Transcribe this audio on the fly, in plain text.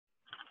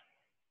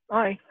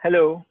Hi,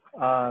 hello,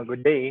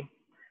 good day.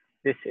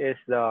 This is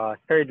the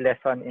third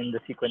lesson in the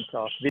sequence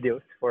of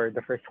videos for the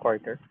first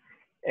quarter.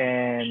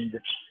 And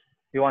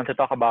we want to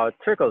talk about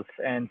circles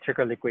and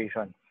circle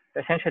equations.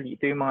 Essentially,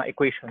 ito yung mga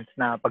equations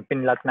na pag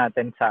pinlat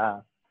natin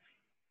sa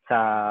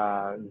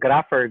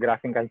grapher,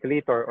 graphing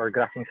calculator, or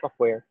graphing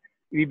software,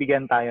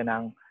 ibibigyan tayo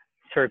ng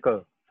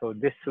circle. So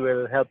this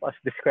will help us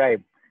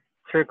describe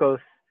circles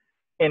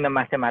in a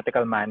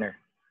mathematical manner.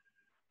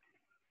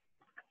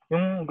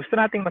 Yung gusto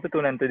nating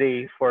matutunan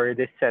today for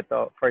this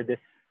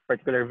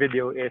particular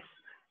video is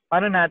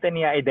paano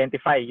natin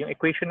i-identify yung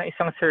equation ng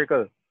isang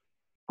circle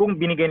kung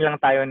binigyan lang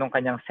tayo nung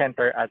kanyang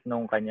center at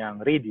nung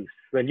kanyang radius.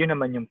 Well, yun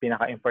naman yung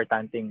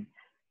pinaka-importanting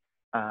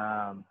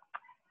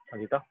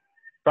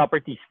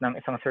properties ng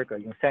isang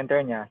circle, yung center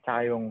niya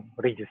tsaka yung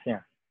radius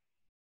niya.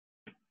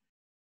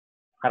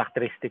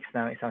 Characteristics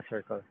ng isang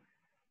circle.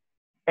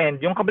 And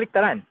yung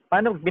kabaliktaran,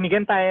 paano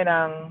binigyan tayo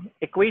ng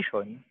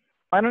equation,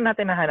 paano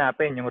natin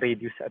nahanapin yung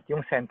radius at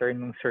yung center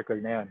ng circle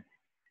na yun?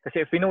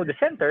 Kasi if we know the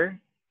center,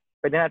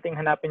 pwede natin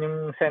hanapin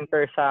yung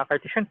center sa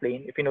Cartesian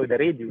plane. If we know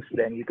the radius,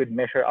 then we could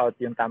measure out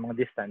yung tamang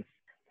distance.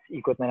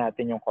 Ikot na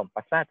natin yung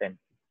compass natin.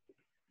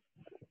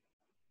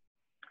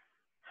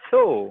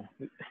 So,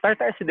 start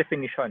tayo sa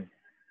definition.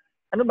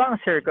 Ano ba ang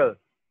circle?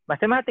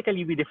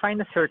 Mathematically, we define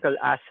a circle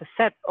as a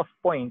set of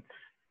points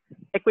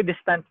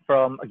equidistant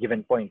from a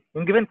given point.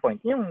 Yung given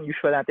point, yung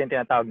usual natin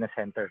tinatawag na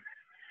center.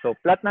 So,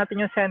 plot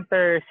natin yung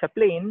center sa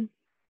plane.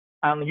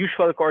 Ang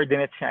usual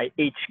coordinates niya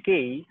ay HK.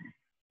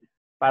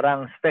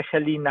 Parang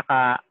specially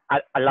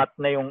naka-allot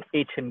na yung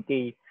H and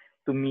K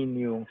to mean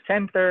yung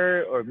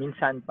center, or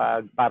minsan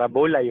pag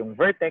parabola yung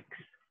vertex.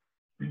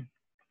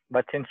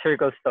 But since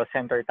circles to,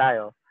 center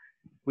tayo,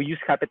 we use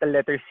capital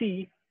letter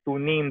C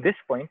to name this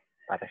point,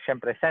 para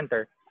syempre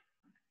center.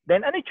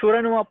 Then, ano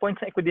itsura ng mga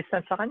points na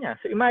equidistant sa kanya?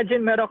 So,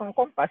 imagine meron kang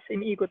compass,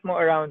 iniikot mo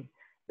around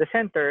the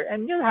center,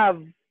 and you'll have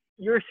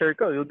your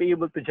circle. You'll be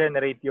able to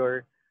generate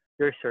your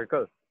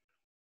circle.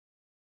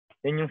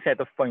 Yan yung set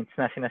of points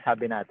na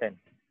sinasabi natin.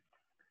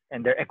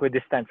 And they're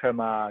equidistant from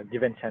a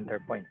given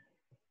center point.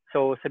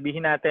 So,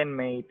 sabihin natin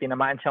may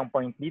tinamaan siyang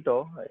point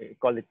dito. I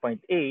call it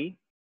point A.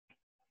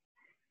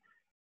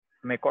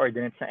 May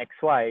coordinates na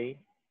XY.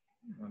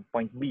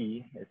 Point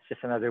B. It's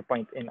just another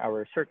point in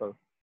our circle.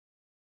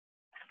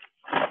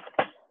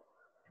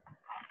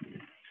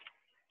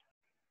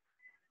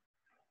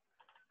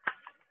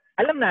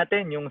 Alam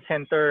natin yung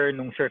center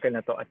ng circle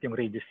na to at yung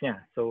radius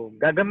niya. So,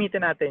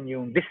 gagamitin natin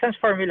yung distance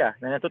formula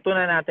na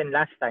natutunan natin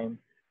last time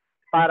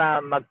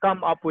para mag-come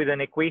up with an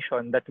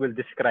equation that will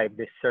describe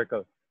this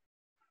circle.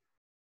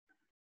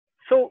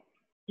 So,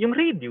 yung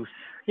radius,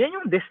 yan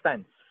yung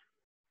distance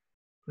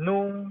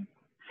nung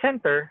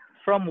center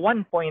from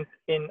one point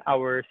in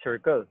our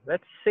circle.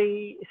 Let's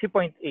say si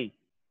point A.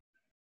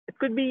 It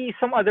could be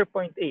some other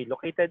point A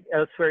located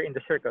elsewhere in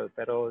the circle,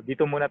 pero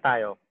dito muna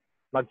tayo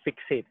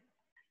mag-fixate.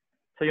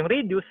 So, yung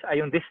radius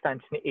ay yung distance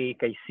ni A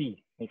kay C.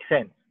 Makes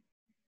sense.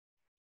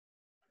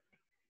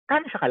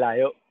 Kano siya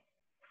kalayo?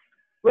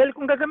 Well,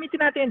 kung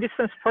gagamitin natin yung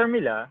distance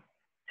formula,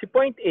 si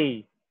point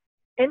A,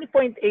 any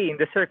point A in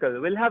the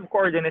circle will have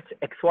coordinates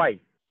XY.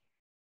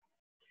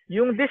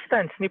 Yung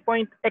distance ni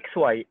point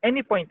XY, any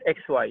point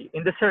XY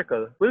in the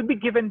circle will be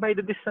given by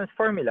the distance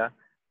formula.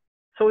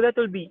 So, that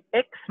will be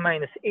X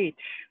minus H,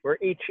 where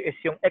H is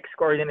yung X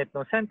coordinate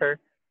ng center,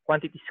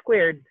 quantity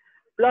squared,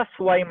 plus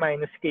Y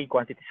minus K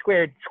quantity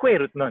squared,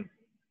 square root nun.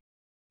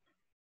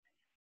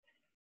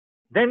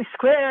 Then,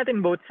 square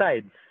natin both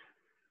sides.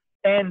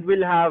 And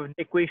we'll have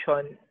the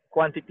equation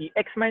quantity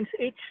X minus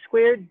H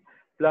squared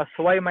plus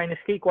Y minus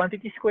K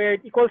quantity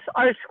squared equals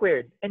R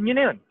squared. And yun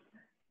na yun.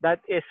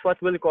 That is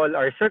what we'll call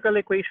our circle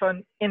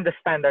equation in the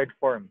standard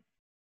form.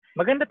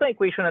 Maganda tong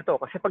equation na to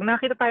kasi pag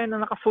nakita tayo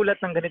na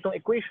nakasulat ng ganitong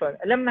equation,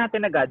 alam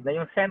natin agad na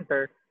yung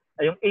center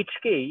ay yung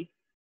HK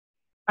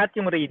at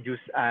yung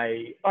radius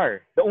ay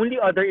R. The only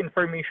other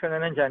information na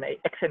nandyan ay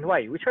X and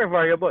Y, which are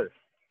variables.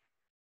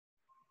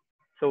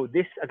 So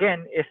this,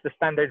 again, is the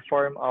standard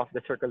form of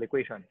the circle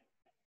equation.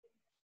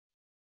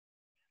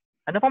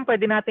 Ano pang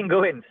pwede natin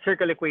gawin?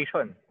 Circle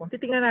equation. Kung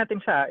titingnan natin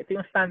siya, ito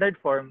yung standard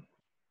form.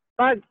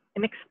 Pag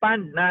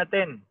in-expand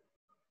natin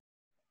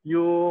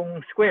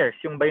yung squares,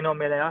 yung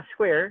binomial na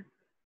square,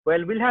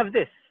 well, we'll have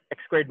this.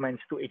 X squared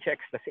minus 2hx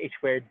plus h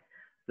squared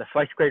plus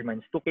y squared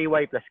minus 2ky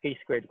plus k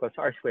squared equals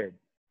r squared.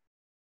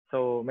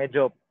 So,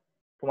 medyo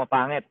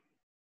pumapangit.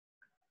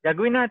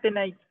 Gagawin natin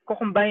ay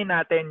kukombine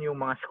natin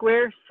yung mga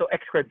squares. So,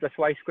 x squared plus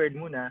y squared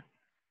muna.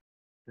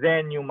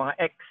 Then, yung mga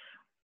x.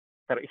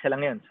 Pero isa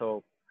lang yun.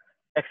 So,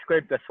 x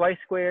squared plus y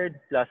squared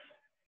plus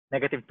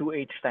negative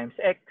 2h times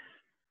x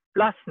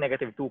plus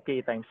negative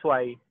 2k times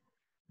y.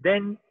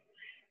 Then,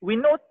 we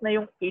note na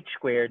yung h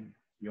squared,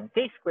 yung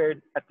k squared,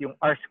 at yung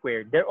r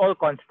squared, they're all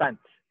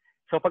constants.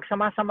 So, pag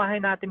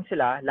samasamahin natin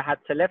sila, lahat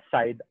sa left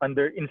side,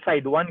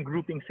 inside one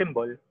grouping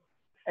symbol,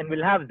 and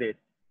we'll have this.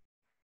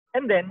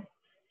 And then,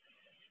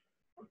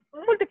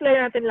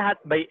 multiply natin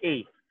lahat by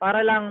a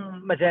para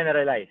lang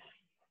ma-generalize.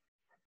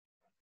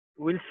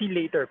 We'll see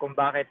later kung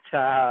bakit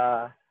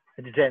siya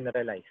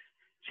generalize.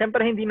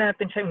 syempre hindi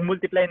natin siya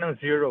multiply ng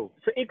 0.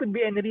 So A could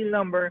be any real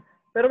number,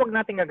 pero wag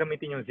natin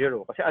gagamitin yung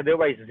 0 kasi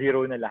otherwise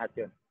 0 na lahat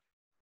yun.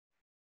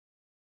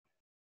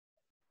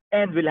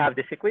 And we'll have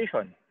this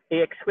equation.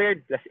 Ax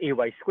squared plus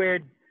ay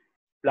squared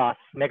plus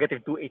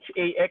negative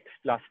 2hax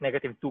plus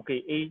negative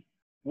 2ka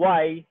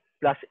y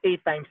plus a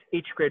times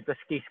h squared plus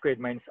k squared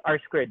minus r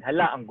squared.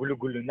 Hala, ang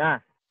gulo-gulo na.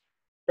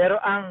 Pero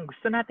ang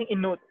gusto nating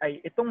i-note ay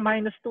itong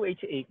minus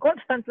 2ha,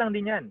 constant lang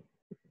din yan.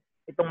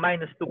 Itong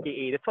minus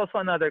 2ka, that's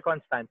also another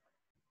constant.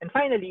 And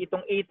finally,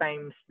 itong a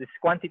times this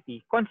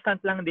quantity,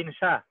 constant lang din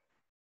siya.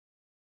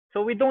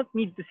 So we don't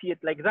need to see it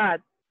like that.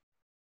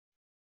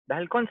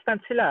 Dahil constant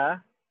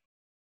sila,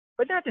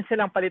 pwede natin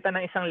silang palitan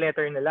ng isang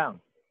letter na lang.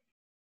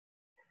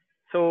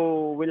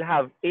 So we'll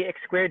have ax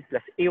squared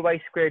plus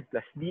ay squared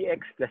plus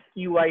bx plus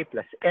ey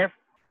plus f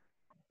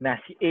na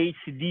si a,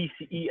 si d,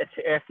 si e, at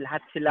si f,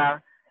 lahat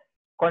sila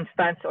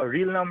constants or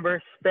real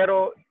numbers.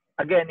 Pero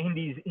again,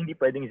 hindi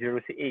pwedeng 0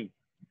 si a.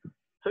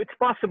 So it's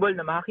possible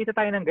na makakita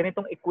tayo ng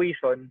ganitong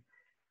equation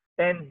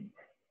and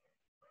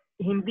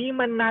hindi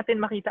man natin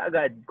makita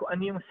agad kung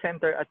ano yung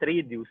center at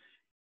radius.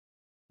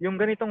 Yung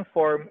ganitong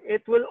form,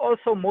 it will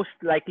also most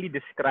likely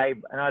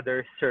describe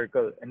another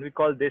circle. And we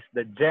call this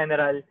the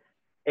general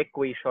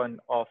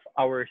equation of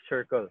our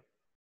circle.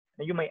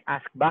 And you may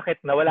ask, bakit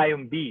nawala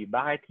yung b?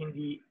 Bakit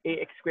hindi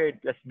ax squared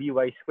plus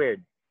by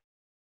squared?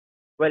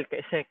 Well,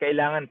 kasi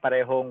kailangan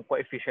parehong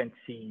coefficient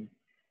si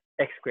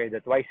x squared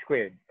at y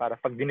squared. Para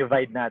pag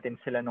dinivide natin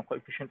sila ng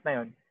coefficient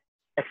na yun,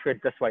 x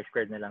squared plus y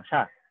squared na lang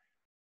siya.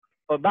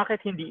 O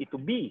bakit hindi ito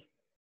b?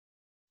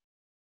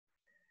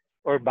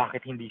 Or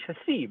bakit hindi siya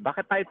c?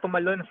 Bakit tayo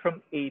tumalon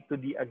from a to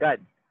d agad?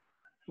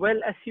 Well,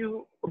 as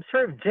you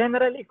observe,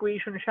 general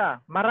equation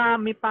siya.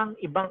 Marami pang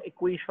ibang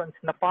equations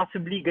na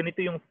possibly ganito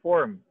yung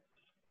form.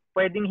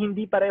 Pwedeng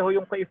hindi pareho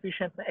yung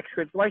coefficient na x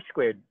squared y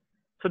squared.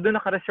 So doon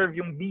naka-reserve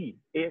yung b,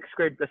 ax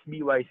squared plus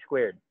by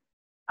squared.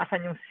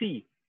 Asan yung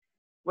c?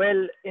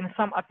 Well, in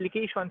some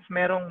applications,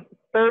 merong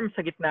term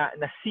sa gitna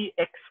na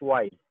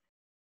cxy.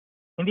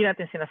 Hindi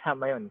natin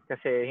sinasama yun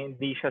kasi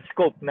hindi siya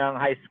scope ng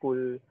high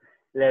school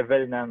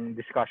level ng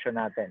discussion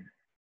natin.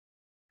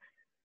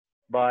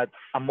 But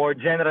a more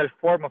general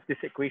form of this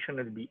equation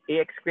will be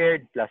ax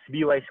squared plus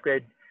by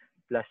squared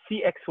plus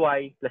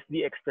cxy plus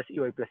dx plus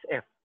ey plus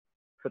f.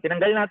 So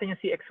tinanggal natin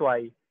yung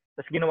cxy,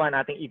 tapos ginawa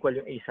natin equal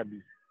yung a sa b.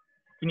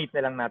 Kinit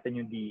na lang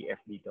natin yung def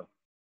dito.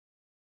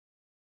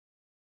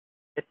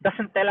 It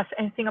doesn't tell us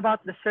anything about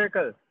the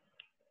circle.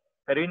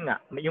 Pero yun nga,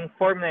 yung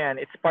form na yan,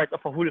 it's part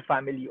of a whole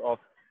family of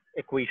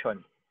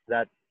equations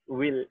that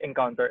we'll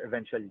encounter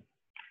eventually.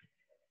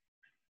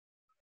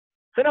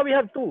 So now we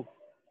have two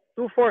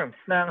forms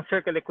ng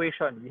circle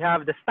equation. We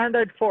have the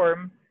standard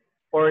form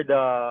or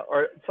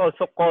it's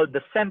also called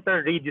the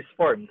center radius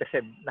form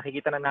kasi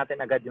nakikita na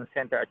natin agad yung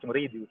center at yung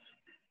radius.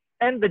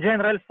 And the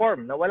general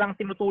form na walang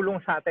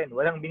tinutulong sa atin,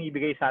 walang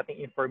binibigay sa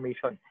ating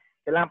information.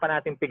 Kailangan pa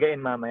natin pigain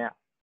mamaya.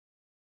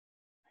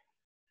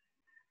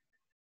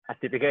 At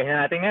pipigayin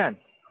natin yan.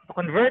 To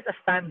convert a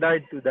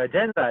standard to the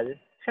general,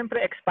 syempre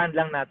expand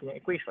lang natin yung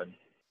equation.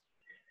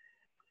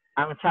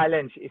 Ang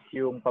challenge is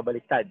yung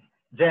pabaliktad.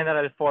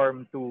 General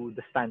form to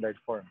the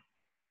standard form.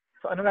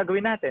 So ano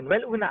gagawin natin?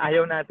 Well, una,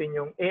 ayaw natin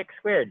yung ax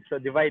squared.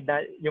 So divide na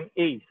yung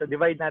a. So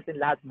divide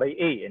natin lahat by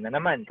a. And na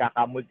naman,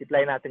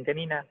 kaka-multiply natin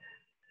kanina.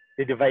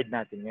 I-divide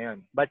natin ngayon.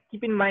 But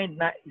keep in mind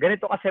na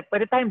ganito kasi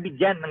pwede tayong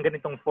bigyan ng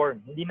ganitong form.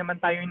 Hindi naman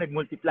tayo yung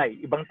nag-multiply.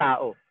 Ibang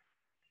tao.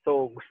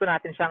 So gusto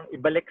natin siyang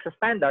ibalik sa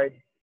standard.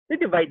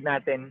 I-divide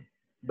natin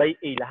by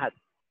a lahat.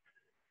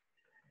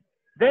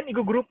 Then,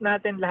 i-group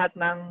natin lahat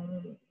ng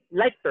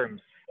like terms.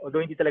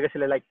 Although hindi talaga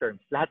sila like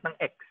terms. Lahat ng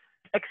x.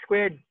 X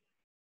squared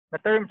na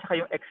term tsaka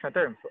yung x na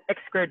term. So,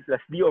 x squared plus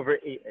b over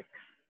ax.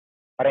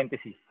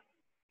 Parenthesis.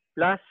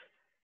 Plus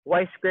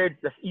y squared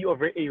plus e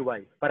over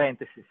ay.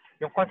 Parenthesis.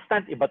 Yung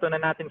constant, ibato na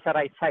natin sa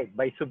right side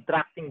by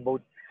subtracting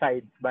both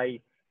sides by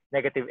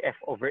negative f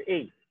over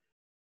a.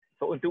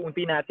 So,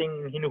 unti-unti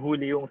nating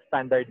hinuhuli yung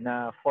standard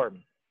na form.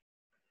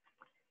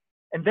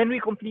 And then we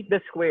complete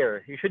the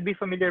square. You should be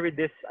familiar with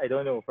this, I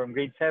don't know, from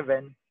grade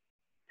 7.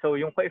 So,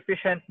 yung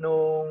coefficient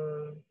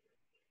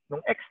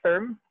nung x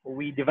term,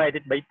 we divide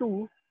it by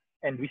 2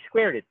 and we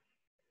square it.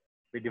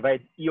 We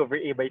divide e over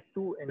a by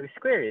 2 and we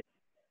square it.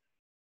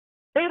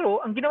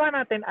 Pero, ang ginawa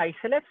natin ay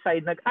sa left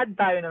side, nag-add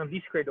tayo ng d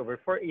squared over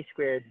 4a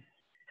squared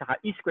saka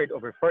e squared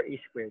over 4a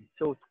squared.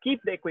 So, to keep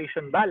the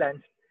equation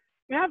balanced,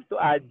 you have to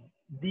add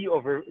d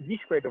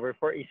squared over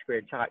 4a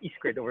squared saka e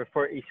squared over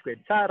 4a squared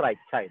sa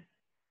right side.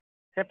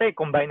 Siyempre,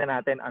 combine na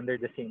natin under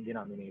the same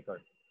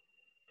denominator.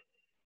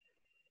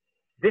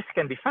 This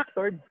can be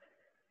factored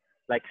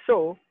like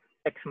so,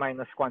 x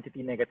minus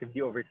quantity negative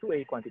d over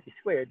 2a quantity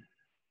squared.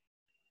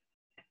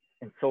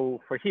 And so,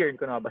 for here, hindi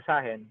ko na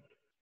basahin.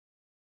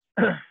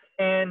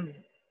 And,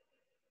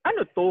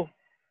 ano to?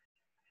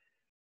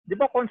 Di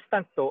ba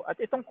constant to? At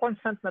itong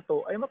constant na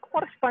to ay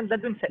magko-correspond na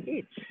dun sa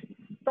h.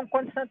 Itong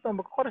constant to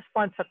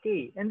magko-correspond sa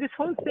k. And this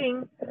whole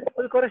thing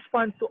will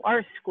correspond to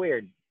r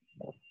squared.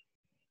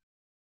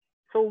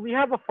 So, we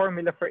have a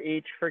formula for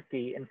h, for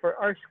k, and for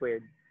r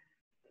squared.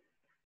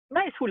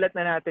 naisulat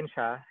na natin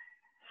siya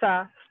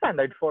sa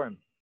standard form.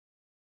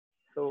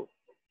 So,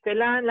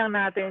 kailangan lang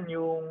natin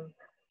yung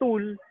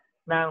tool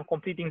ng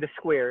completing the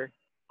square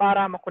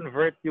para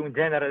ma-convert yung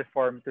general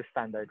form to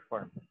standard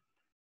form.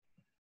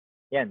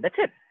 Yan, that's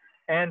it.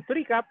 And to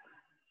recap,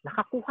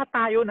 nakakuha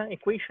tayo ng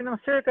equation ng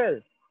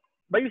circle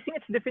by using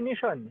its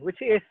definition,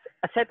 which is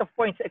a set of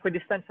points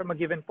equidistant from a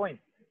given point.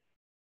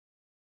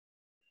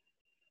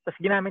 Tapos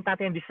ginamit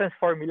natin yung distance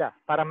formula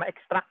para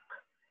ma-extract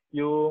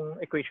yung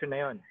equation na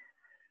yon.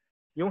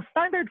 Yung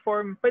standard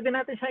form, pwede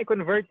natin siyang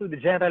i-convert to the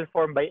general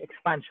form by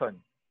expansion.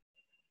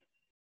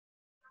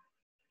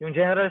 Yung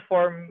general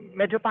form,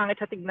 medyo pangit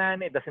siya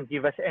tignan. It doesn't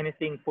give us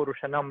anything. Puro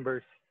siya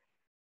numbers.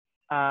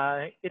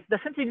 It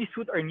doesn't really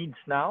suit our needs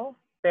now.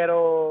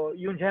 Pero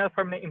yung general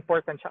form na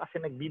important siya kasi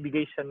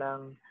nagbibigay siya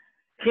ng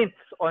hints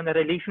on a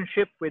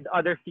relationship with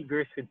other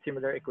figures with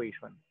similar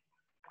equation.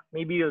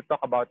 Maybe we'll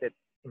talk about it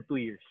in 2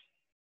 years.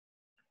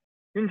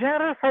 Yung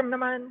general form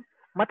naman,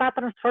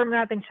 matatransform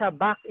natin siya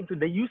back into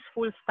the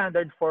useful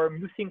standard form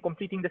using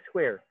completing the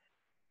square.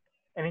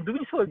 And in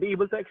doing so, we'll be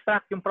able to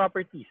extract yung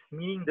properties,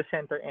 meaning the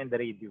center and the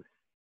radius.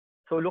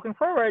 So looking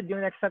forward,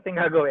 yung next natin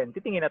gagawin,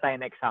 titingin na tayo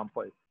na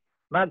example.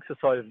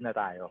 Magsosolve na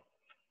tayo.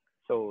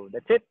 So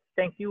that's it.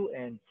 Thank you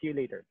and see you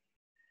later.